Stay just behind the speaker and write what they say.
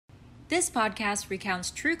This podcast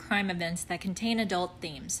recounts true crime events that contain adult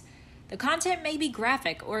themes. The content may be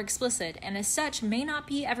graphic or explicit, and as such may not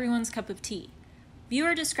be everyone's cup of tea.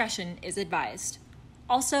 Viewer discretion is advised.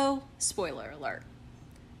 Also, spoiler alert.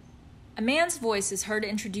 A man's voice is heard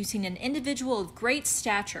introducing an individual of great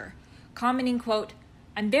stature, commenting, quote,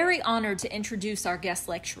 "I'm very honored to introduce our guest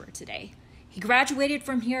lecturer today. He graduated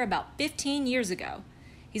from here about 15 years ago.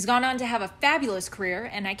 He's gone on to have a fabulous career,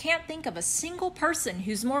 and I can't think of a single person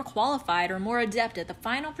who's more qualified or more adept at the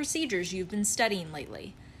final procedures you've been studying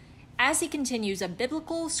lately." As he continues, a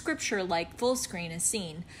biblical scripture-like full screen is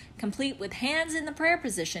seen, complete with hands in the prayer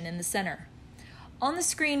position in the center. On the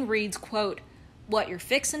screen reads, quote, "What you're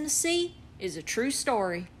fixin' to see is a true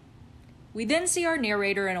story." We then see our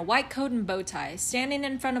narrator in a white coat and bow tie, standing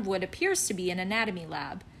in front of what appears to be an anatomy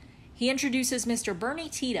lab. He introduces Mr. Bernie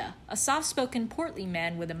Tita, a soft-spoken, portly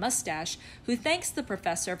man with a mustache, who thanks the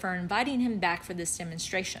professor for inviting him back for this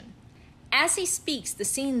demonstration. As he speaks, the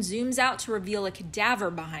scene zooms out to reveal a cadaver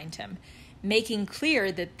behind him, making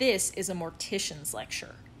clear that this is a mortician's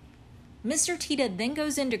lecture. Mr. Tita then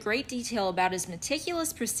goes into great detail about his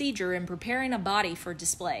meticulous procedure in preparing a body for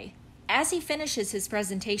display. As he finishes his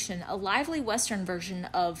presentation, a lively Western version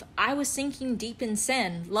of "I Was Sinking Deep in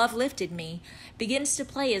Sin, Love Lifted Me" begins to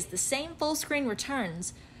play as the same full screen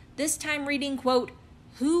returns, this time reading, quote,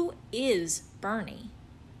 "Who is Bernie?"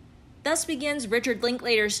 Thus begins Richard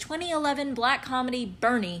Linklater's 2011 black comedy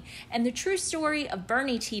Bernie and the true story of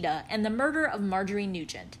Bernie Tita and the murder of Marjorie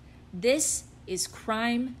Nugent. This is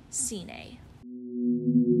Crime Ciné.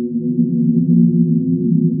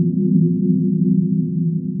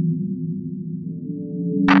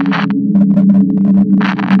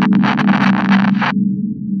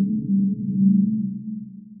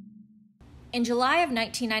 In July of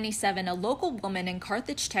 1997, a local woman in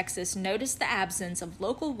Carthage, Texas noticed the absence of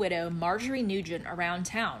local widow Marjorie Nugent around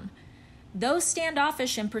town. Though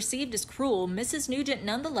standoffish and perceived as cruel, Mrs. Nugent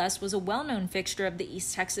nonetheless was a well-known fixture of the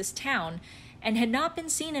East Texas town and had not been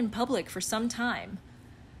seen in public for some time.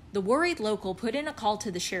 The worried local put in a call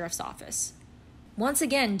to the sheriff's office. Once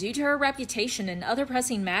again, due to her reputation and other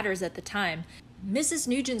pressing matters at the time, Mrs.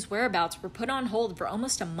 Nugent's whereabouts were put on hold for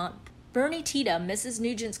almost a month. Bernie Tita, Mrs.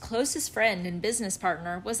 Nugent's closest friend and business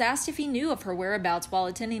partner, was asked if he knew of her whereabouts while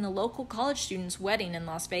attending a local college student's wedding in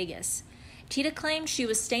Las Vegas. Tita claimed she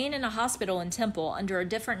was staying in a hospital in Temple under a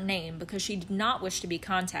different name because she did not wish to be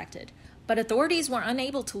contacted, but authorities were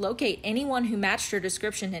unable to locate anyone who matched her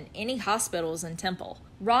description in any hospitals in Temple.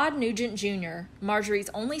 Rod Nugent Jr., Marjorie's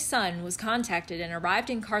only son, was contacted and arrived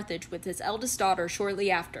in Carthage with his eldest daughter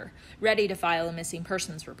shortly after, ready to file a missing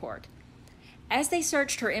persons report. As they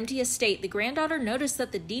searched her empty estate, the granddaughter noticed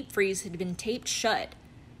that the deep freeze had been taped shut.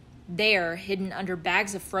 There, hidden under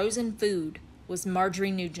bags of frozen food, was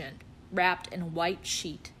Marjorie Nugent, wrapped in a white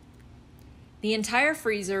sheet. The entire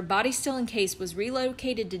freezer, body still encased, was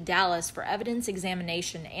relocated to Dallas for evidence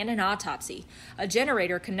examination and an autopsy, a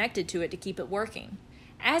generator connected to it to keep it working.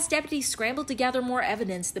 As deputies scrambled to gather more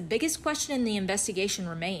evidence, the biggest question in the investigation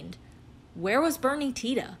remained. Where was Bernie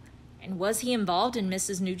Tita? And was he involved in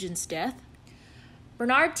Mrs. Nugent's death?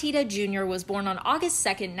 Bernard Tita Jr. was born on August 2,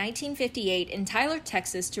 1958 in Tyler,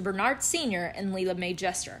 Texas, to Bernard Sr. and Leila Mae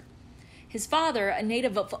Jester. His father, a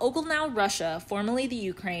native of Ogulnow, Russia, formerly the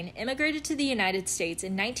Ukraine, immigrated to the United States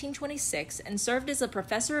in 1926 and served as a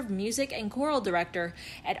professor of music and choral director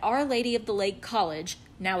at Our Lady of the Lake College,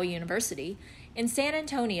 now a university, in San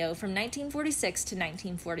Antonio from 1946 to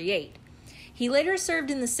 1948. He later served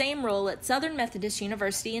in the same role at Southern Methodist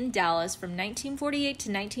University in Dallas from 1948 to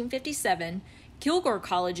 1957, Kilgore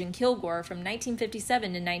College in Kilgore from 1957 to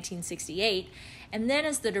 1968, and then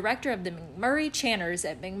as the director of the McMurray Channers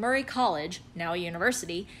at McMurray College, now a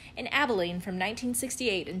university, in Abilene from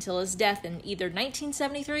 1968 until his death in either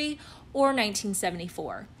 1973 or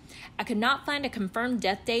 1974. I could not find a confirmed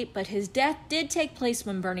death date, but his death did take place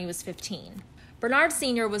when Bernie was 15. Bernard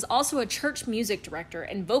Sr. was also a church music director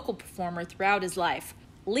and vocal performer throughout his life.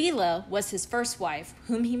 Leila was his first wife,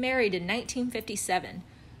 whom he married in 1957.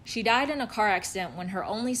 She died in a car accident when her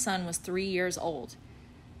only son was 3 years old.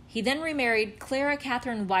 He then remarried Clara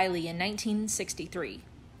Catherine Wiley in 1963.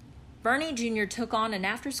 Bernie Jr. took on an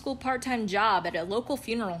after-school part-time job at a local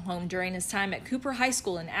funeral home during his time at Cooper High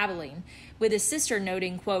School in Abilene, with his sister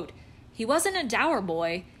noting, quote, "He wasn't a dour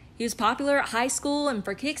boy. He was popular at high school, and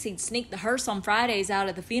for kicks he'd sneak the hearse on Fridays out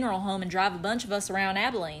of the funeral home and drive a bunch of us around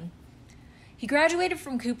Abilene." He graduated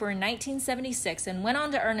from Cooper in 1976 and went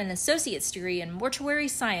on to earn an associate's degree in mortuary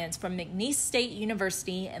science from McNeese State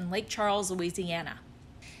University in Lake Charles, Louisiana.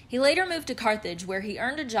 He later moved to Carthage, where he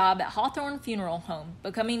earned a job at Hawthorne Funeral Home,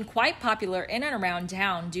 becoming quite popular in and around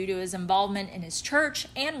town due to his involvement in his church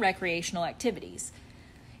and recreational activities.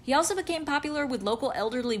 He also became popular with local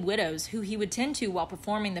elderly widows who he would tend to while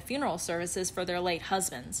performing the funeral services for their late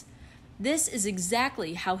husbands. This is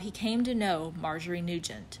exactly how he came to know Marjorie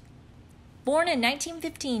Nugent. Born in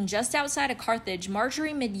 1915 just outside of Carthage,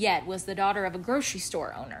 Marjorie Nugent was the daughter of a grocery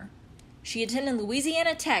store owner. She attended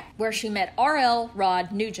Louisiana Tech, where she met R.L.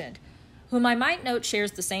 Rod Nugent, whom I might note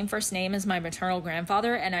shares the same first name as my maternal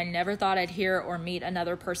grandfather, and I never thought I'd hear or meet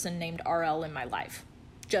another person named R.L. in my life.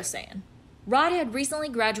 Just saying. Rod had recently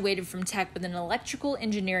graduated from Tech with an electrical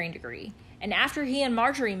engineering degree, and after he and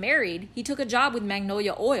Marjorie married, he took a job with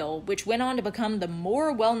Magnolia Oil, which went on to become the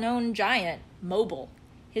more well-known giant, Mobil.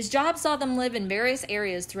 His job saw them live in various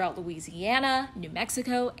areas throughout Louisiana, New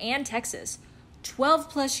Mexico, and Texas, 12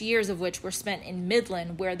 plus years of which were spent in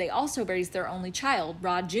Midland, where they also raised their only child,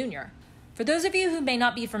 Rod Jr. For those of you who may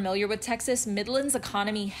not be familiar with Texas, Midland's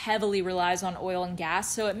economy heavily relies on oil and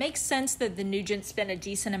gas, so it makes sense that the Nugents spent a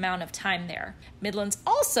decent amount of time there. Midland's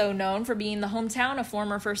also known for being the hometown of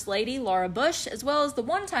former First Lady Laura Bush, as well as the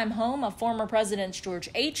one-time home of former Presidents George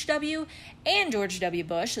H.W. and George W.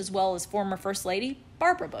 Bush, as well as former First Lady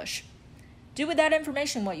Barbara Bush. Do with that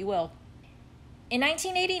information what you will. In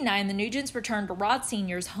 1989, the Nugents returned to Rod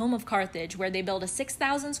Sr.'s home of Carthage, where they built a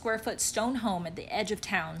 6,000-square-foot stone home at the edge of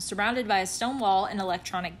town, surrounded by a stone wall and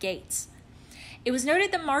electronic gates. It was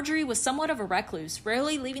noted that Marjorie was somewhat of a recluse,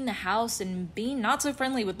 rarely leaving the house and being not so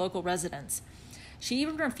friendly with local residents. She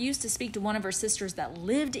even refused to speak to one of her sisters that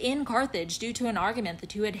lived in Carthage due to an argument the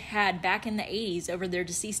two had had back in the 80s over their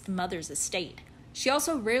deceased mother's estate. She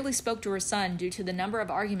also rarely spoke to her son due to the number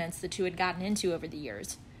of arguments the two had gotten into over the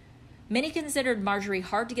years. Many considered Marjorie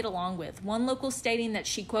hard to get along with, one local stating that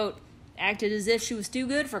she, quote, acted as if she was too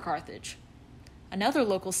good for Carthage. Another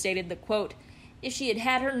local stated that, quote, if she had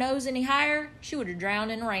had her nose any higher, she would have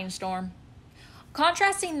drowned in a rainstorm.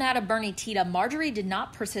 Contrasting that of Bernie Tita, Marjorie did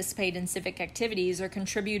not participate in civic activities or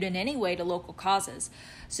contribute in any way to local causes,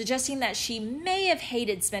 suggesting that she may have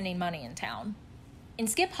hated spending money in town. In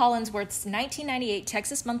Skip Hollandsworth's 1998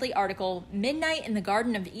 Texas Monthly article, Midnight in the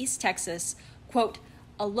Garden of East Texas, quote,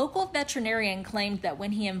 a local veterinarian claimed that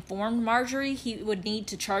when he informed Marjorie he would need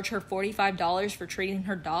to charge her $45 for treating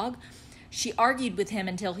her dog, she argued with him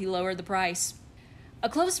until he lowered the price. A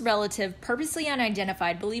close relative, purposely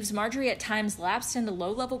unidentified, believes Marjorie at times lapsed into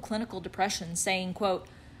low-level clinical depression, saying, quote,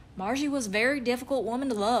 Marjorie was a very difficult woman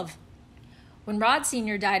to love. When Rod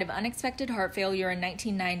Sr. died of unexpected heart failure in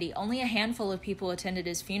 1990, only a handful of people attended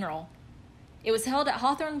his funeral. It was held at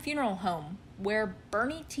Hawthorne Funeral Home, where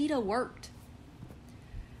Bernie Tita worked.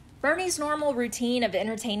 Bernie's normal routine of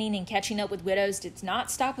entertaining and catching up with widows did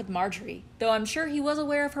not stop with Marjorie, though I'm sure he was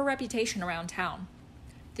aware of her reputation around town.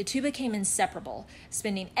 The two became inseparable,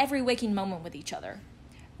 spending every waking moment with each other.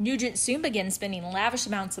 Nugent soon began spending lavish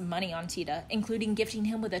amounts of money on Tita, including gifting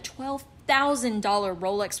him with a $12,000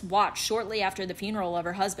 Rolex watch shortly after the funeral of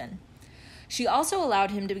her husband. She also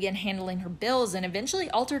allowed him to begin handling her bills and eventually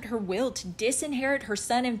altered her will to disinherit her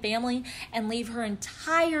son and family and leave her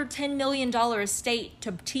entire $10 million estate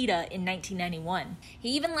to Tita in 1991. He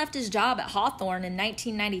even left his job at Hawthorne in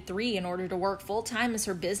 1993 in order to work full-time as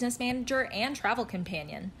her business manager and travel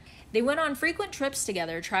companion. They went on frequent trips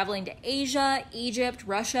together, traveling to Asia, Egypt,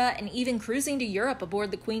 Russia, and even cruising to Europe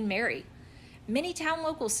aboard the Queen Mary. Many town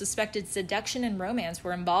locals suspected seduction and romance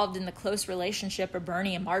were involved in the close relationship of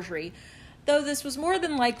Bernie and Marjorie, though this was more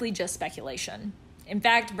than likely just speculation. In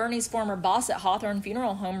fact, Bernie's former boss at Hawthorne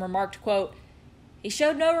Funeral Home remarked, quote, he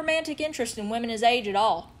showed no romantic interest in women his age at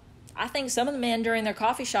all. I think some of the men during their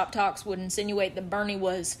coffee shop talks would insinuate that Bernie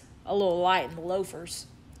was a little light in the loafers.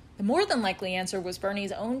 The more than likely answer was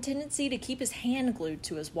Bernie's own tendency to keep his hand glued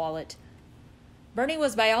to his wallet. Bernie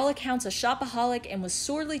was by all accounts a shopaholic and was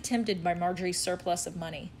sorely tempted by Marjorie's surplus of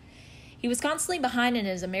money. He was constantly behind in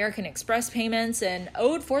his American Express payments and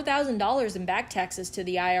owed $4,000 in back taxes to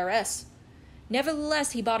the IRS.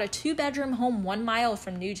 Nevertheless, he bought a 2-bedroom home 1 mile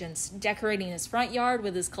from Nugent's, decorating his front yard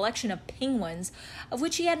with his collection of penguins, of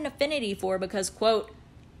which he had an affinity for because, quote,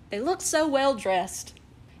 they looked so well dressed.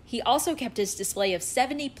 He also kept his display of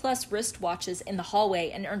 70-plus wristwatches in the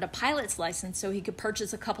hallway and earned a pilot's license so he could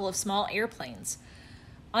purchase a couple of small airplanes.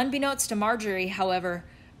 Unbeknownst to Marjorie, however,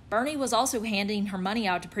 Bernie was also handing her money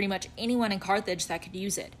out to pretty much anyone in Carthage that could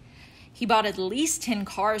use it. He bought at least 10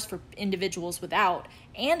 cars for individuals without,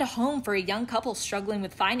 and a home for a young couple struggling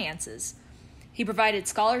with finances. He provided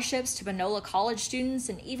scholarships to Panola College students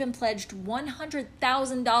and even pledged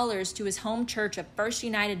 $100,000 to his home church of First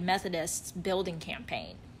United Methodists building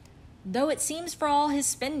campaign. Though it seems for all his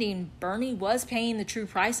spending, Bernie was paying the true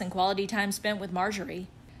price in quality time spent with Marjorie.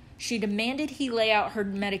 She demanded he lay out her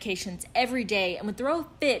medications every day and would throw a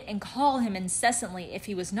fit and call him incessantly if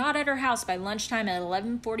he was not at her house by lunchtime at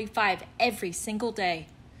 11:45 every single day.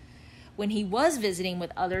 When he was visiting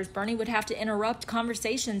with others, Bernie would have to interrupt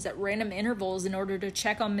conversations at random intervals in order to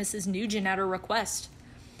check on Mrs. Nugent at her request.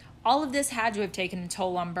 All of this had to have taken a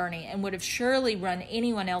toll on Bernie and would have surely run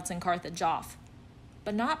anyone else in Carthage off.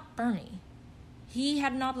 But not Bernie. He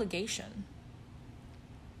had an obligation.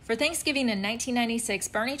 For Thanksgiving in 1996,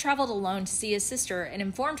 Bernie traveled alone to see his sister and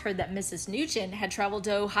informed her that Mrs. Nugent had traveled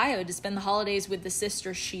to Ohio to spend the holidays with the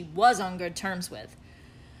sister she was on good terms with.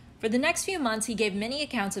 For the next few months, he gave many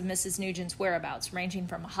accounts of Mrs. Nugent's whereabouts, ranging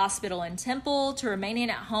from a hospital in Temple to remaining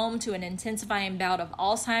at home to an intensifying bout of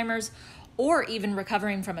Alzheimer's or even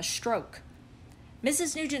recovering from a stroke.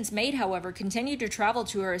 Mrs. Nugent's maid, however, continued to travel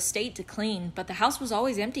to her estate to clean, but the house was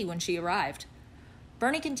always empty when she arrived.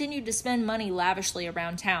 Bernie continued to spend money lavishly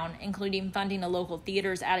around town, including funding a local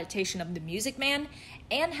theater's adaptation of The Music Man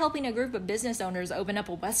and helping a group of business owners open up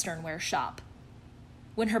a western wear shop.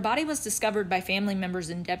 When her body was discovered by family members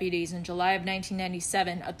and deputies in July of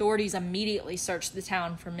 1997, authorities immediately searched the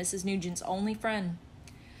town for Mrs. Nugent's only friend.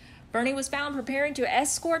 Bernie was found preparing to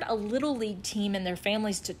escort a Little League team and their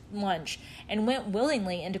families to lunch and went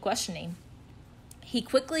willingly into questioning. He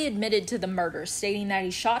quickly admitted to the murder, stating that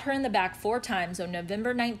he shot her in the back 4 times on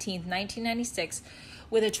November 19, 1996,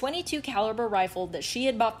 with a .22 caliber rifle that she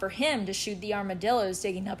had bought for him to shoot the armadillos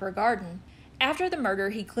digging up her garden. After the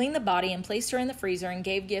murder, he cleaned the body and placed her in the freezer and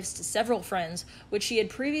gave gifts to several friends, which she had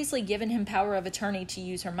previously given him power of attorney to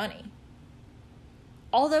use her money.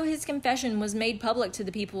 Although his confession was made public to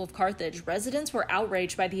the people of Carthage, residents were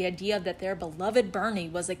outraged by the idea that their beloved Bernie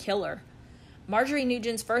was a killer. Marjorie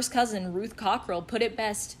Nugent's first cousin, Ruth Cockrell, put it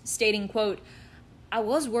best, stating, quote, "I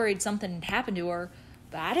was worried something had happened to her,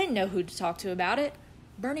 but I didn't know who to talk to about it.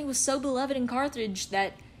 Bernie was so beloved in Carthage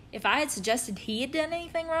that if I had suggested he had done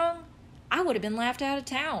anything wrong, I would have been laughed out of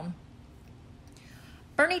town."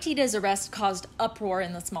 Bernie Tita's arrest caused uproar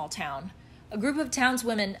in the small town. A group of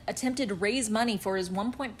townswomen attempted to raise money for his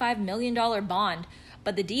 $1.5 million bond,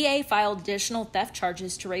 but the DA filed additional theft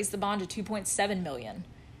charges to raise the bond to $2.7 million.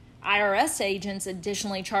 IRS agents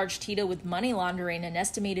additionally charged Tita with money laundering an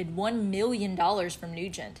estimated $1 million from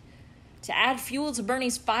Nugent. To add fuel to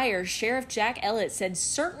Bernie's fire, Sheriff Jack Ellett said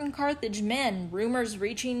certain Carthage men, rumors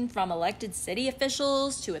reaching from elected city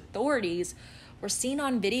officials to authorities, were seen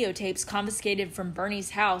on videotapes confiscated from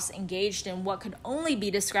Bernie's house, engaged in what could only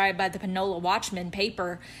be described by the Panola Watchman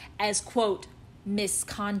paper as, quote,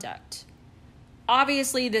 misconduct.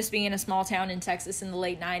 Obviously, this being a small town in Texas in the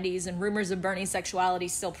late 90s and rumors of Bernie's sexuality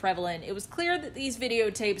still prevalent, it was clear that these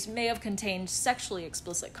videotapes may have contained sexually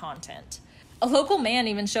explicit content. A local man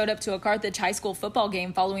even showed up to a Carthage high school football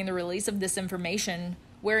game following the release of this information,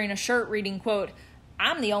 wearing a shirt reading, quote,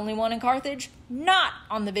 "I'm the only one in Carthage not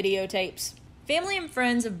on the videotapes." Family and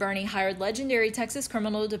friends of Bernie hired legendary Texas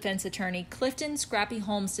criminal defense attorney Clifton Scrappy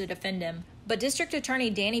Holmes to defend him, but District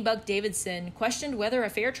Attorney Danny Buck Davidson questioned whether a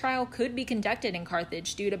fair trial could be conducted in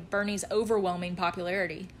Carthage due to Bernie's overwhelming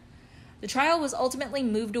popularity. The trial was ultimately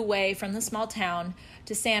moved away from the small town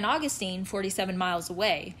to San Augustine, 47 miles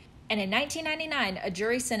away, and in 1999, a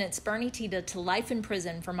jury sentenced Bernie Tita to life in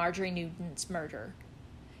prison for Marjorie Nugent's murder.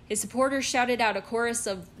 His supporters shouted out a chorus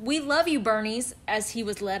of "We love you, Bernies," as he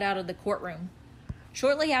was led out of the courtroom.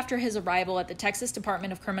 Shortly after his arrival at the Texas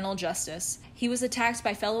Department of Criminal Justice, he was attacked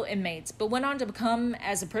by fellow inmates, but went on to become,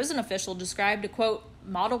 as a prison official described, a, quote,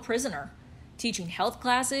 model prisoner, teaching health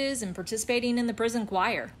classes and participating in the prison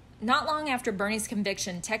choir. Not long after Bernie's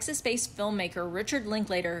conviction, Texas-based filmmaker Richard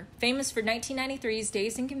Linklater, famous for 1993's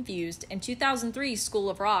Dazed and Confused and 2003's School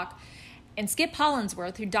of Rock, and Skip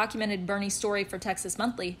Hollandsworth, who documented Bernie's story for Texas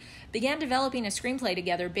Monthly, began developing a screenplay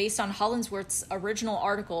together based on Hollandsworth's original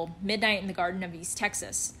article, Midnight in the Garden of East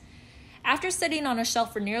Texas. After sitting on a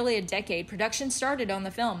shelf for nearly a decade, production started on the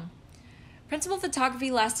film. Principal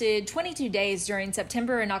photography lasted 22 days during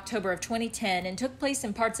September and October of 2010 and took place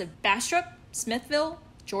in parts of Bastrop, Smithville,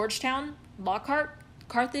 Georgetown, Lockhart,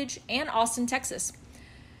 Carthage, and Austin, Texas.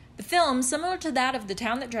 The film, similar to that of The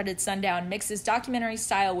Town That Dreaded Sundown, mixes documentary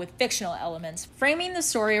style with fictional elements, framing the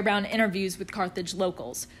story around interviews with Carthage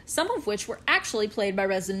locals, some of which were actually played by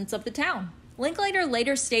residents of the town. Linklater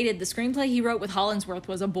later stated the screenplay he wrote with Hollandsworth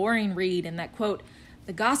was a boring read and that, quote,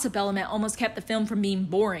 "the gossip element almost kept the film from being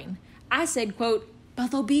boring. I said, quote,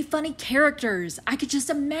 but there'll be funny characters. I could just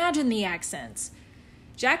imagine the accents."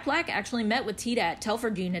 Jack Black actually met with Tita at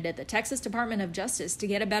Telford Unit at the Texas Department of Justice to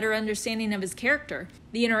get a better understanding of his character,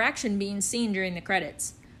 the interaction being seen during the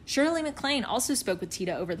credits. Shirley MacLaine also spoke with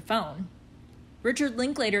Tita over the phone. Richard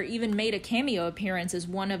Linklater even made a cameo appearance as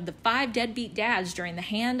one of the 5 deadbeat dads during the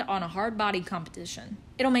Hand on a Hard Body competition.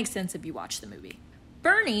 It'll make sense if you watch the movie.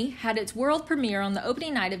 Bernie had its world premiere on the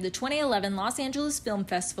opening night of the 2011 Los Angeles Film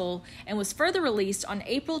Festival and was further released on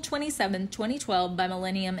April 27, 2012 by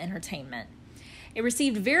Millennium Entertainment. It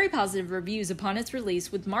received very positive reviews upon its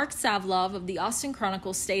release, with Mark Savlov of the Austin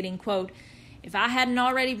Chronicle stating, quote, "If I hadn't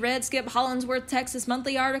already read Skip Hollandsworth Texas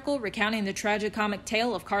Monthly article recounting the tragicomic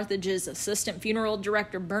tale of Carthage's assistant funeral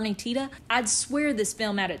director Bernie Tita, I'd swear this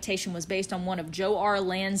film adaptation was based on one of Joe R.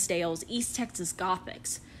 Lansdale's East Texas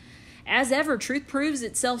Gothics. As ever, truth proves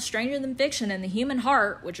itself stranger than fiction, and the human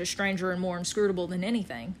heart, which is stranger and more inscrutable than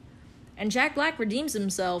anything. And Jack Black redeems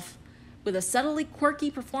himself with a subtly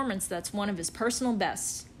quirky performance that's one of his personal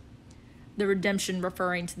bests." The redemption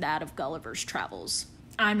referring to that of Gulliver's Travels.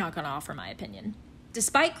 I'm not going to offer my opinion.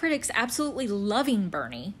 Despite critics absolutely loving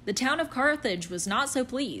Bernie, the town of Carthage was not so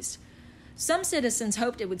pleased. Some citizens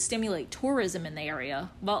hoped it would stimulate tourism in the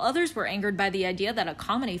area, while others were angered by the idea that a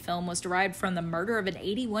comedy film was derived from the murder of an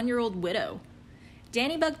 81-year-old widow.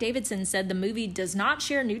 Danny Buck Davidson said the movie does not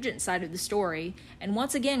share Nugent's side of the story, and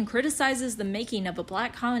once again criticizes the making of a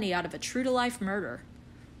black comedy out of a true-to-life murder.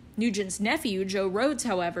 Nugent's nephew, Joe Rhodes,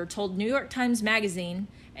 however, told New York Times Magazine,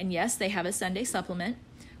 and yes, they have a Sunday supplement,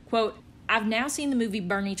 quote, "I've now seen the movie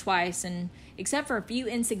Bernie twice, and except for a few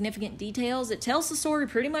insignificant details, it tells the story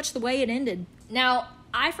pretty much the way it ended." Now,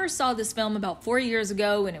 I first saw this film about 4 years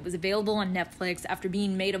ago, and it was available on Netflix after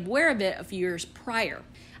being made aware of it a few years prior.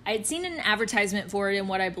 I had seen an advertisement for it in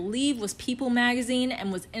what I believe was People magazine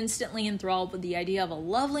and was instantly enthralled with the idea of a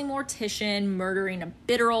lovely mortician murdering a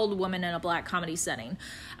bitter old woman in a black comedy setting.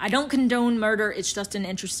 I don't condone murder, it's just an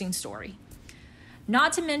interesting story.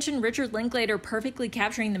 Not to mention Richard Linklater perfectly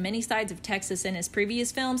capturing the many sides of Texas in his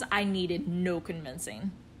previous films, I needed no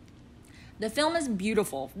convincing. The film is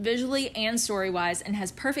beautiful, visually and story-wise, and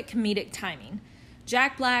has perfect comedic timing.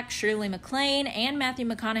 Jack Black, Shirley MacLaine, and Matthew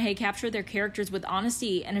McConaughey capture their characters with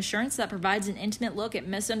honesty and assurance that provides an intimate look at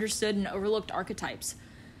misunderstood and overlooked archetypes.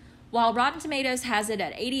 While Rotten Tomatoes has it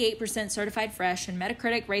at 88% certified fresh and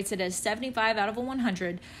Metacritic rates it as 75 out of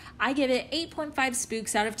 100, I give it 8.5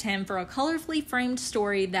 spooks out of 10 for a colorfully framed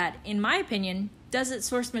story that, in my opinion, does its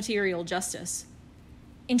source material justice.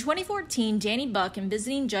 In 2014, Danny Buck and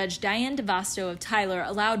visiting judge Diane DeVasto of Tyler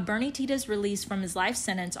allowed Bernie Tita's release from his life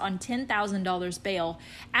sentence on $10,000 bail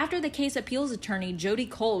after the case appeals attorney Jody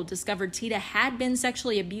Cole discovered Tita had been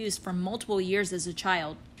sexually abused for multiple years as a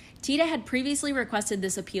child. Tita had previously requested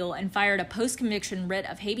this appeal and filed a post-conviction writ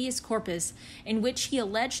of habeas corpus in which he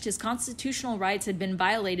alleged his constitutional rights had been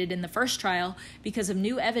violated in the first trial because of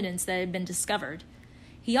new evidence that had been discovered.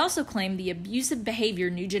 He also claimed the abusive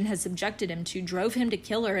behavior Nugent had subjected him to drove him to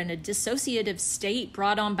kill her in a dissociative state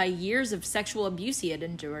brought on by years of sexual abuse he had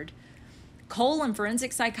endured. Cole and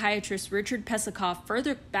forensic psychiatrist Richard Pesikoff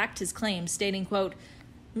further backed his claims, stating, quote,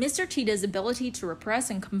 "Mr. Tita's ability to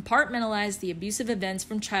repress and compartmentalize the abusive events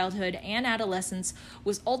from childhood and adolescence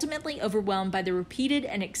was ultimately overwhelmed by the repeated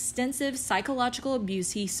and extensive psychological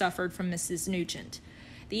abuse he suffered from Mrs. Nugent.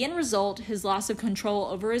 The end result, his loss of control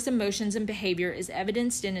over his emotions and behavior, is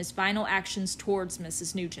evidenced in his final actions towards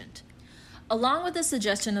Mrs. Nugent." Along with the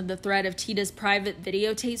suggestion of the threat of Tita's private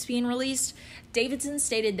videotapes being released, Davidson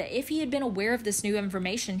stated that if he had been aware of this new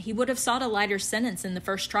information, he would have sought a lighter sentence in the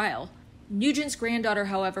first trial. Nugent's granddaughter,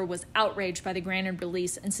 however, was outraged by the granted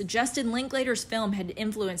release and suggested Linklater's film had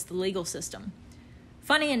influenced the legal system.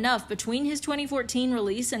 Funny enough, between his 2014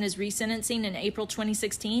 release and his resentencing in April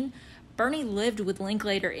 2016, Bernie lived with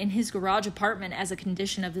Linklater in his garage apartment as a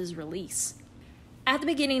condition of his release. At the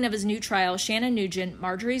beginning of his new trial, Shannon Nugent,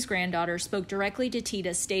 Marjorie's granddaughter, spoke directly to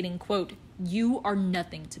Tita, stating, quote, "You are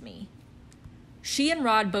nothing to me." She and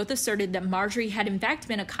Rod both asserted that Marjorie had in fact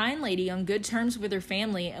been a kind lady on good terms with her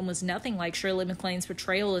family and was nothing like Shirley MacLaine's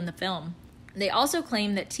portrayal in the film. They also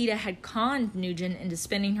claimed that Tita had conned Nugent into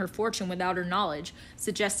spending her fortune without her knowledge,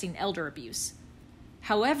 suggesting elder abuse.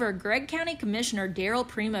 However, Gregg County Commissioner Darrell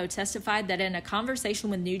Primo testified that in a conversation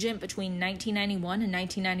with Nugent between 1991 and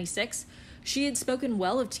 1996, she had spoken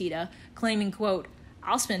well of Tita, claiming, quote,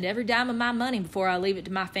 "I'll spend every dime of my money before I leave it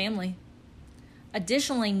to my family."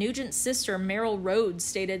 Additionally, Nugent's sister, Meryl Rhodes,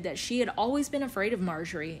 stated that she had always been afraid of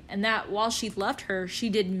Marjorie, and that while she loved her, she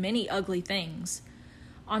did many ugly things.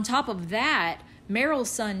 On top of that, Meryl's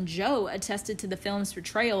son, Joe, attested to the film's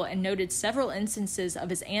portrayal and noted several instances of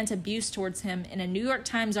his aunt's abuse towards him in a New York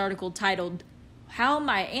Times article titled, "How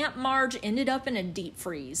My Aunt Marge Ended Up in a Deep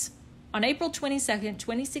Freeze." On April 22,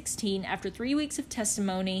 2016, after 3 weeks of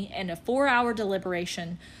testimony and a 4-hour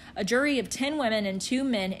deliberation, a jury of 10 women and 2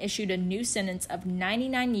 men issued a new sentence of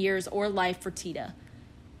 99 years or life for Tita.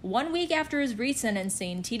 1 week after his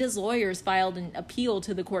resentencing, Tita's lawyers filed an appeal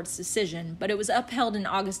to the court's decision, but it was upheld in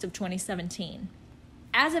August of 2017.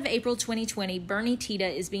 As of April 2020, Bernie Tita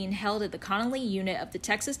is being held at the Connolly unit of the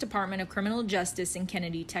Texas Department of Criminal Justice in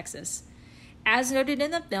Kennedy, Texas. As noted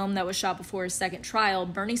in the film that was shot before his second trial,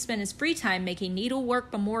 Bernie spent his free time making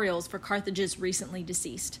needlework memorials for Carthage's recently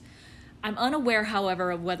deceased. I'm unaware,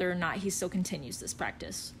 however, of whether or not he still continues this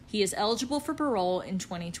practice. He is eligible for parole in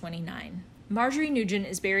 2029. Marjorie Nugent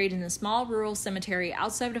is buried in a small rural cemetery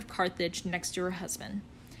outside of Carthage next to her husband.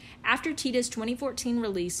 After Tita's 2014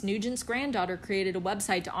 release, Nugent's granddaughter created a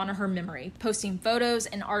website to honor her memory, posting photos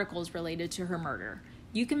and articles related to her murder.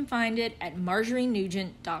 You can find it at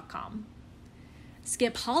marjorienugent.com.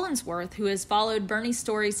 Skip Hollingsworth, who has followed Bernie's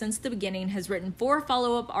story since the beginning, has written 4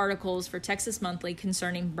 follow-up articles for Texas Monthly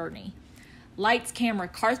concerning Bernie. Lights Camera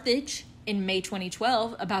Carthage in May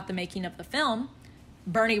 2012 about the making of the film,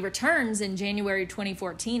 Bernie Returns in January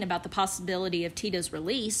 2014 about the possibility of Tita's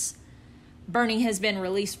release, Bernie has been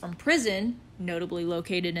released from prison, notably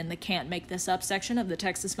located in the Can't Make This Up section of the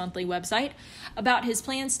Texas Monthly website, about his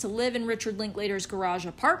plans to live in Richard Linklater's garage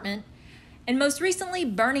apartment, and most recently,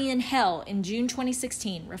 Bernie in Hell in June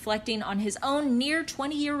 2016, reflecting on his own near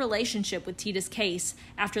 20-year relationship with Tita's case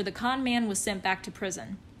after the con man was sent back to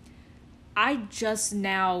prison. I just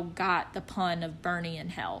now got the pun of Bernie in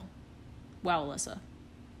Hell. Wow, Alyssa.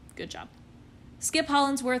 Good job. Skip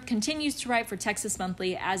Hollingsworth continues to write for Texas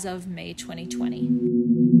Monthly as of May 2020.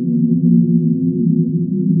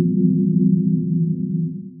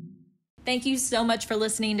 Thank you so much for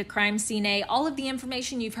listening to Crime Ciné. All of the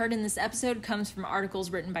information you've heard in this episode comes from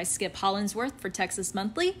articles written by Skip Hollingsworth for Texas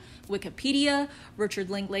Monthly, Wikipedia,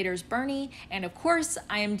 Richard Linklater's Bernie, and of course,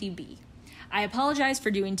 IMDb. I apologize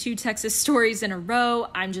for doing 2 Texas stories in a row.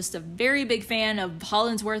 I'm just a very big fan of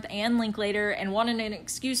Hollingsworth and Linklater and wanted an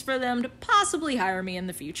excuse for them to possibly hire me in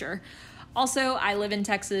the future. Also, I live in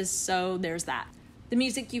Texas, so there's that. The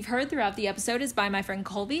music you've heard throughout the episode is by my friend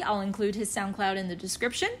Kolby. I'll include his SoundCloud in the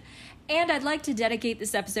description. And I'd like to dedicate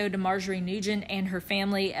this episode to Marjorie Nugent and her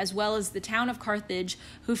family, as well as the town of Carthage,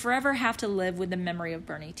 who forever have to live with the memory of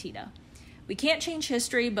Bernie Tita. We can't change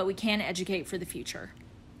history, but we can educate for the future.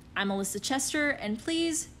 I'm Alyssa Chester, and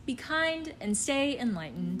please be kind and stay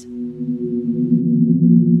enlightened.